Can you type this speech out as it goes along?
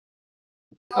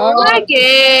Uh,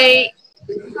 Okay.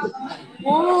 Boom,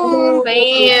 hello.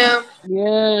 bam.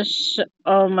 Yes.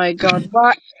 Oh my God.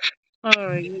 What?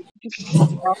 Oh, please.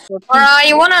 Alright,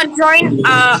 you wanna join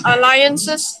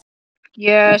alliances?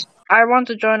 Yes. I want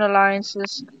to join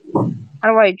alliances.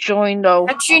 How do I join though?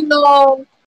 Actually, no.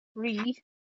 Free.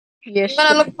 I'm Yes.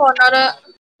 gonna look for another.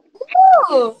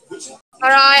 Ooh.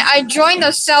 Alright, I joined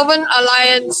the Seven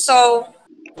Alliance, so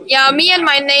yeah, me and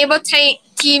my neighbor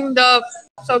teamed up.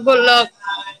 So good luck.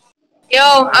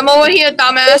 Yo, I'm over here,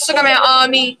 dumbass. Look at my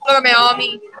army. Look at my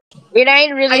army. It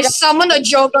ain't I really that. summoned a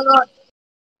Juggernaut.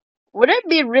 Would it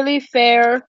be really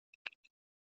fair?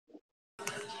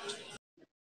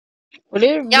 Would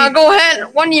it Yeah, be? go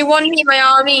ahead. One you, one me, my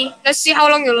army. Let's see how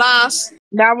long you last.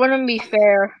 That wouldn't be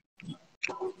fair.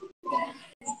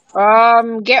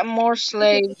 Get more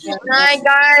slaves. Alright,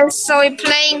 guys. So we're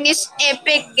playing this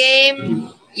epic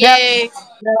game. That, Yay.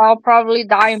 that I'll probably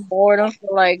die in boredom for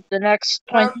like the next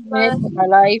 20 minutes of my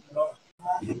life.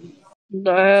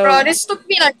 The Bro, hell? this took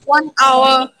me like 1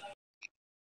 hour.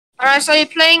 Alright, so you're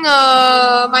playing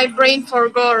my brain for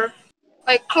gore.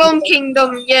 Like Clone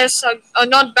Kingdom, yes, a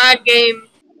not bad game.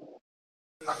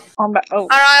 Oh.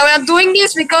 Alright, we're doing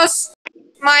this because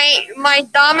my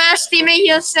dumbass teammate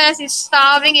here says he's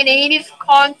starving and he needs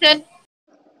content.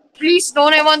 Please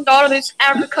donate $1 to this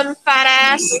African fat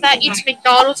ass that eats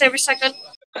McDonald's every second.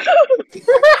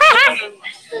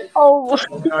 Oh.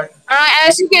 Alright,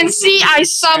 as you can see, I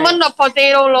summoned the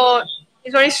potato lord.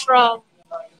 He's very strong.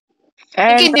 He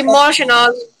And can demolish an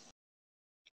army.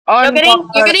 You're on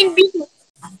getting beat.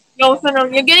 Yo,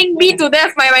 son, you're getting beat to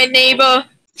death by my neighbor.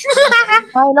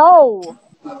 I know.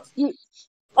 Y-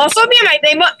 Also, me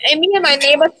and my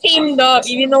neighbor teamed up. If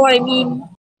you know what I mean.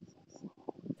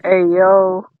 Hey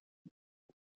yo,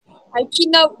 I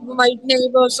teamed up with my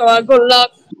neighbor, so good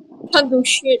luck. Can't do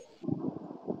shit.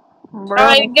 bro.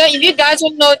 If you guys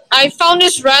don't know, I found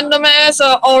this random ass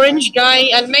orange guy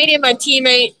and made him my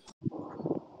teammate.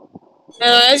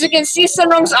 As you can see,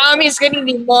 Sunrung's army is getting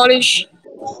demolished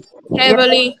Yeah,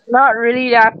 heavily. not really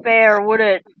that fair, would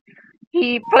it?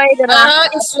 He played an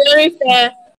It's very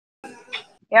fair.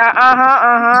 yeah,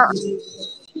 uh-huh.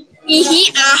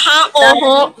 Hee aha, That's oh.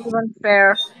 not even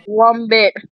fair. One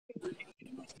bit.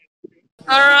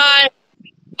 Alright.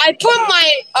 I put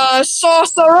my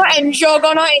sorcerer and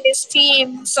juggernaut in his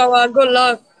team, so good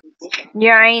luck.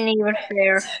 Yeah, ain't even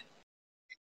fair.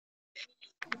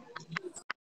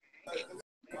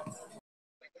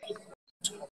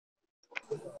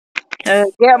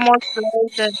 Get more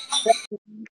slaves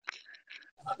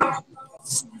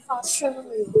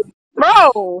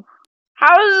bro,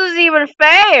 how is this even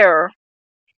fair?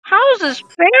 How is this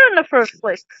fair in the first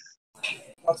place?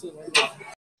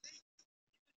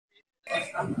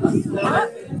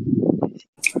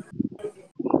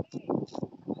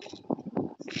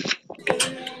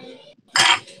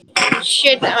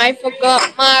 Shit, I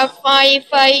forgot my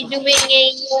firefight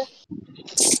doing.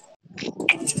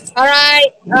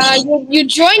 Alright, you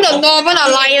join the Northern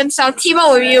Alliance. I'll team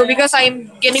up with you because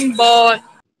I'm getting bored.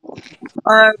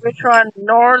 Which one?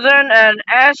 Northern and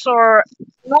S or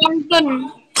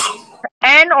Northern,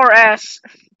 N or S?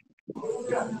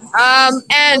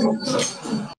 and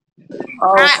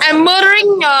Oh, I'm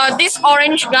murdering this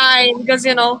orange guy because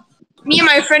me and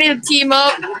my friend need to team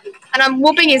up, and I'm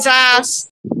whooping his ass.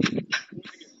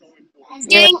 He's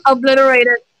yeah, getting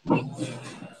obliterated.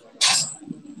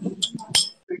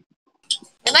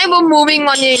 And I'm moving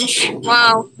 1 inch.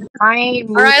 Wow. I ain't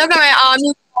moving. Alright, look at my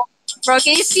army. Bro,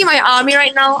 can you see my army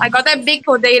right now? I got that big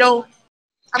potato.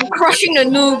 I'm crushing the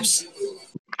noobs.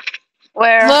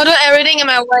 Where? Murder everything in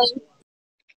my way.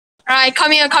 Alright,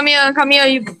 come here,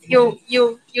 you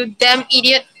damn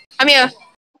idiot. Come here. Can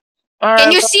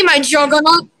Alright, you see my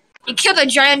juggernaut? He killed a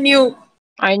giant noob.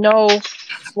 I know.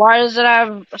 Why does it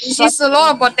have This such? is a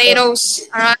lot of potatoes.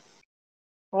 Alright.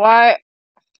 Why?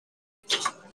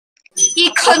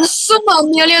 He consumed a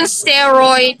million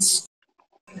steroids.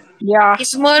 Yeah,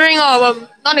 He's murdering all of them.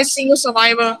 Not a single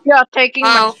survivor. yeah, taking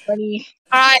my Wow. money.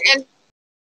 Alright, and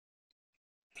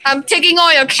I'm taking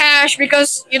all your cash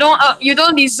because you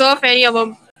don't deserve any of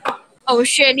them. Oh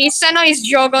shit, he sent out his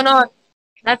juggernaut.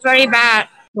 That's very bad.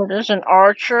 What is an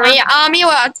archer? My army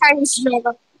will attack his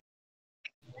juggernaut.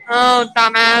 Oh,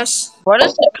 dumbass. What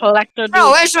does the collector do?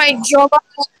 Bro, where's my juggernaut?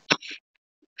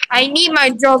 I need my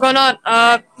juggernaut.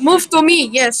 Move to me,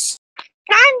 yes.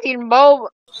 Canteen Bob.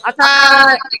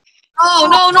 Attack! Oh,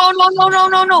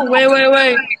 no. Wait.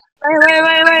 Wait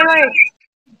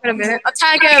a minute.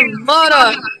 Attack him.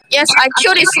 Murder. Yes, I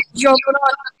killed his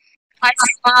juggernaut. I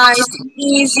spies.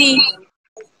 Easy.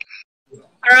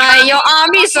 Alright, your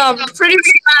armies are pretty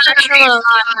smash.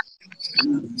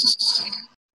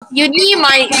 you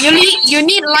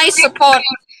need life support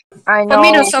I for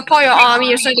me to know. support your army.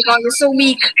 You're so god, you're so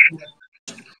weak.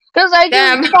 Cause I just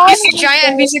Damn, this started this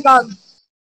giant game. NPC god.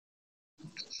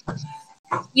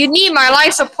 You need my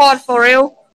life support for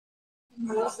real.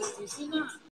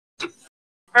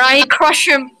 Alright, crush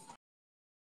him.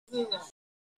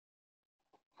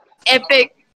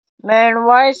 Epic. Man,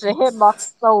 why is the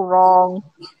hitbox so wrong?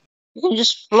 You can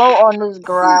just float on this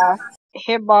grass.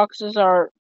 Hitboxes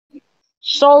are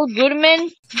so good, man.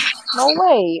 No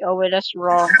way. Oh wait, that's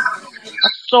wrong. A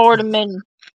swordman.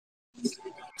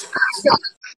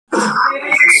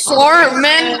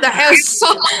 Swordman, the hell is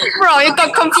so bro, you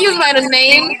got confused by the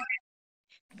name.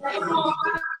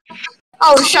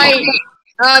 Oh shite.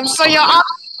 So your arm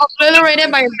is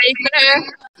obliterated by a bacon hair.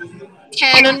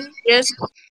 Cannon, yes.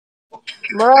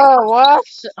 Bro, what?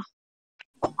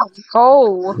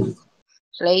 Go,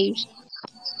 slaves.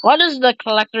 What does the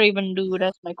collector even do?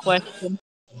 That's my question.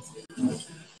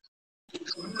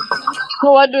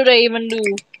 What do they even do?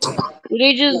 Do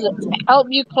they just help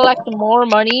you collect more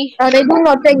money? They do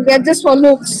nothing, they're just for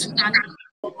looks.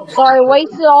 So I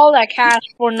wasted all that cash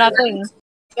for nothing.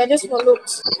 They're just for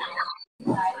looks.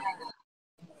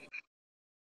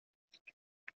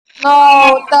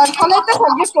 No, the collectors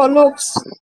are just for looks.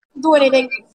 Do anything.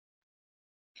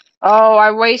 Oh,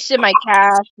 I wasted my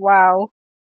cash. Wow.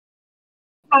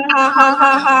 Ha ha ha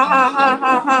ha ha ha ha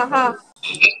ha ha ha.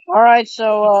 Alright, so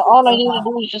all I need to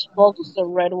do is just focus the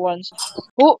red ones.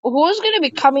 Who's gonna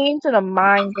be coming into the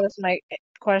mines? That's my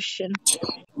question.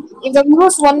 If the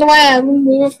viewers wonder why I won't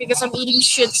move because I'm eating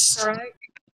shits, alright?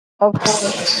 Of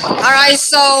course. Alright,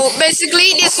 so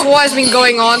basically this war has been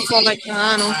going on for like,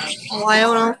 I don't know, a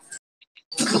while now.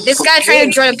 This guy trying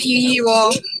to join a PvE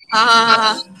war. Ha ha ha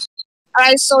ha.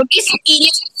 Alright, so this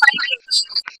idiot is fighting.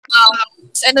 Wow,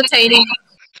 it's entertaining.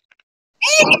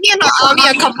 Hey, give me an army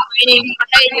are complaining.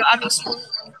 Hey, your army's full.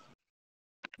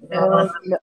 No.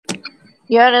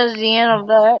 Yeah, that's the end of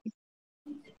that.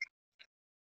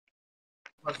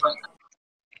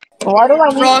 Why do I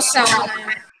Raw need? sound.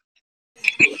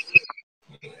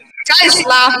 Guys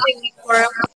laughing for him.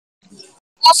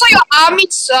 Also, your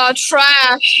army's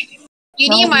trash. You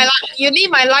need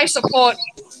my life support.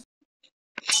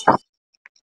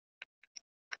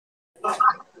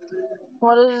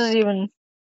 What is this even?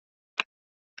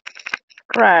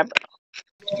 Crap.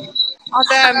 Oh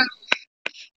damn,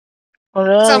 some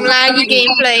Alright. laggy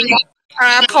gameplay.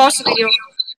 Alright, pause the video.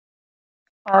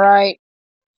 Alright.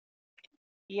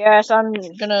 Yes, I'm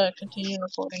gonna continue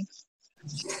recording.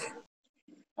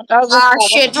 1,004.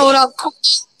 Shit, hold up.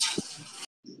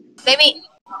 Let me.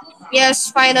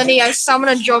 Yes, finally, I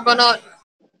summoned a juggernaut.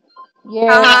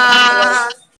 Yeah. Haha.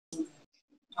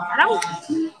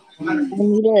 I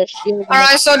need a shield.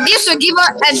 Alright, so this will give us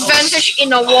advantage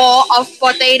in a war of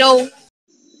potato.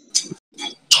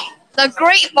 The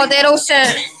great potato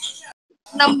set.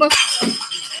 Number.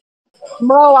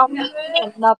 Bro, I'm aiming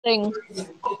at nothing.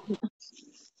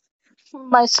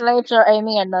 My slaves are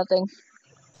aiming at nothing.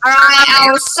 Alright,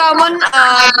 I'll summon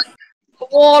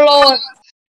warlord.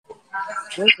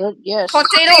 Good, yes.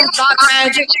 Potato of dark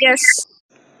magic, yes.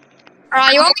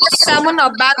 Alright, you want me to summon a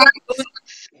battle balloon?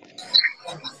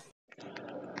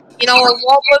 You know, a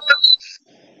war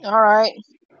balloon? Alright.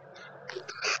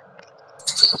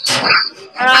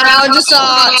 Alright, I'll just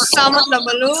summon the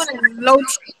balloon and blow.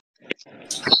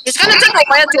 It's gonna take a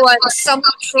while to summon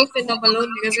truth in the balloon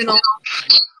because you know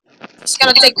it's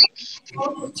gonna take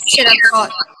shit I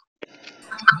thought.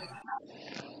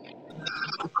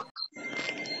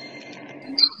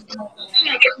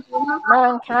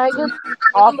 Man, can I just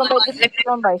automate the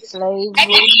system by slaves?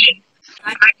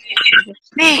 I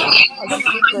just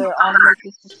need to automate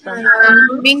the system.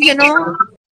 You know.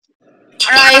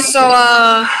 Alright, so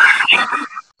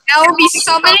I'll be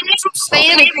summoning troops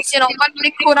later because you know one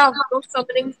big cooldown for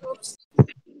summoning troops.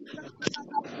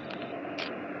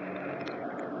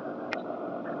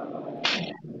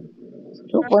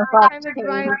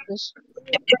 2.5k this.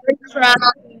 Crap.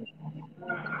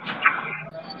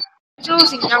 就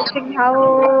是你要听他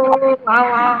哦，哇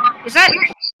哇 Is that?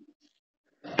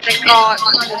 Thank God.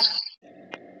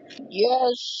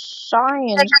 Yes,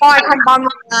 Thank science. God I can bomb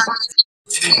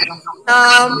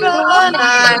Number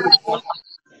 9.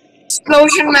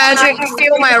 Explosion magic,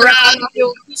 feel my wrath,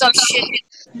 you piece of shit.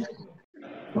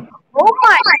 Oh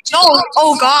my, no,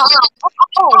 oh god.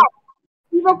 Oh,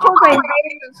 evil close my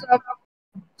invasion stuff.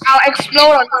 I'll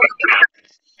explode on you.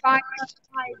 Bye,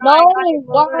 No, explode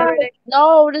why? everything.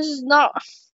 No, this is not.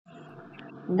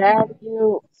 That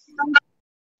you.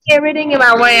 Everything in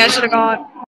my way, I should have gone.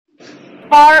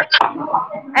 Or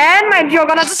and my you're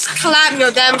gonna just clap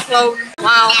your damn clothes.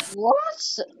 Wow.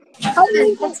 What? How do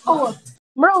you even,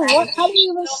 bro? What? How do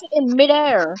you even sit in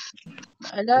midair?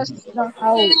 That's not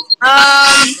how.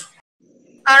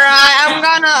 Alright,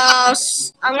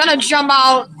 I'm gonna jump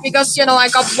out because I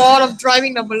got bored of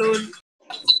driving the balloon.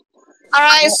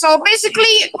 Alright, so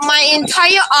basically my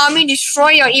entire army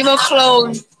destroy your evil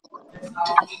clone.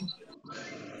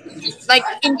 Like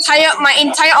my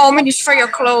entire army destroy your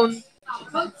clone.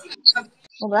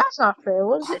 Well, that's not fair,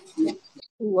 was it?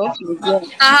 Who else would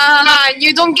get?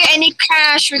 You don't get any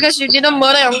cash because you didn't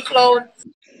murder your clone.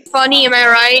 Funny, am I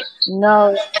right?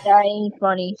 No, that ain't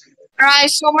funny. Alright,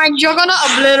 so you're gonna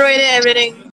obliterate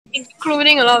everything,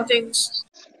 including a lot of things.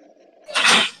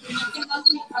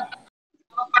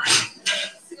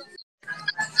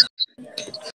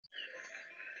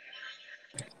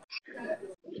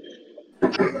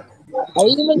 How do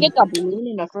you even get the balloon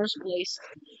in the first place?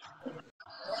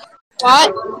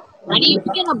 What? How do you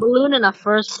even get a balloon in the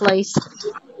first place?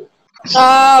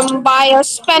 By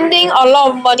spending a lot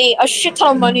of money, a shit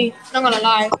ton of money. Not gonna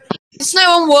lie, it's not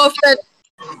even worth it.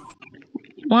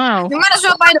 Wow. You might as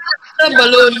well buy the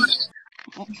balloon.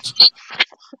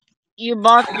 You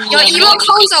bought the Your evil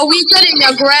clones are weaker than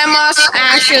your grandma's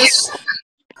ashes.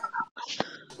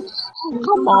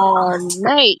 Come on,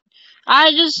 mate.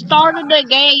 I just started the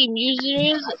game. You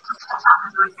serious?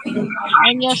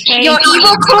 And you're saying Your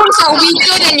evil clones are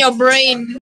weaker than your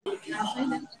brain.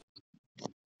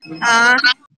 How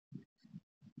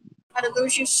to do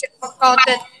shit about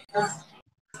it.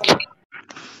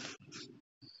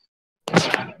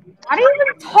 What are you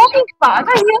even talking about? I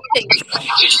can't hear things.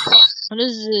 what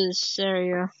is this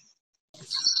area?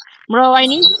 Bro, I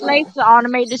need slaves to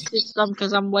automate this system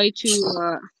because I'm way too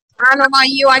I don't know about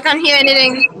you. I can't hear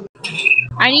anything.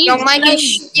 I need Your mic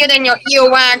is slaves. shittier than your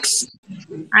earwax.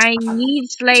 I need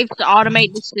slaves to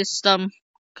automate the system.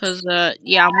 Cause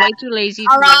yeah, I'm way too lazy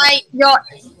to Alright, your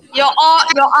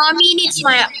army needs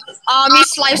my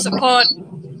army's life support.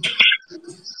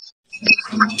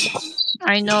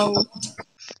 I know.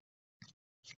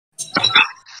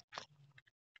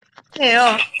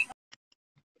 Yeah.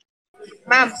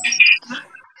 Ma'am.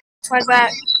 What's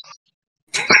that?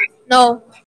 No.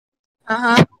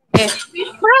 Okay.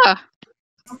 Bruh.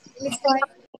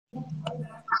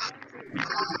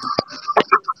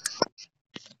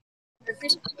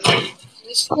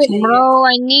 Bro,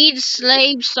 I need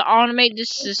slaves to automate this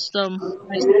system.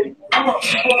 I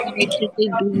literally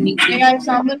do need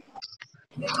them.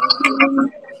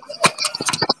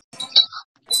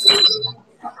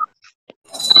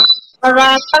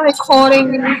 Alright, I'm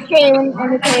recording. You can't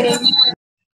imitating.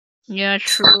 Yeah,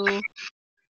 true.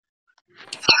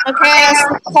 Okay, let's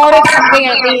record something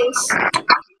at least.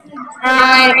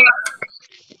 Alright.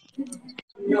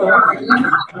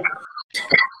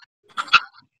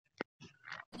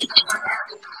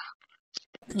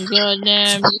 God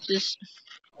damn, this is.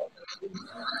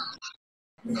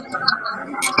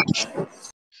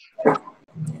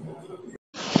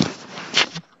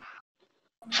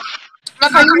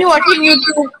 Like, continue watching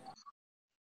YouTube.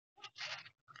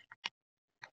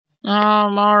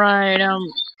 Alright,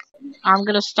 I'm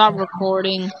gonna stop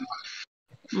recording.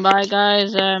 Bye,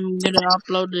 guys. I'm gonna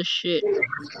upload this shit.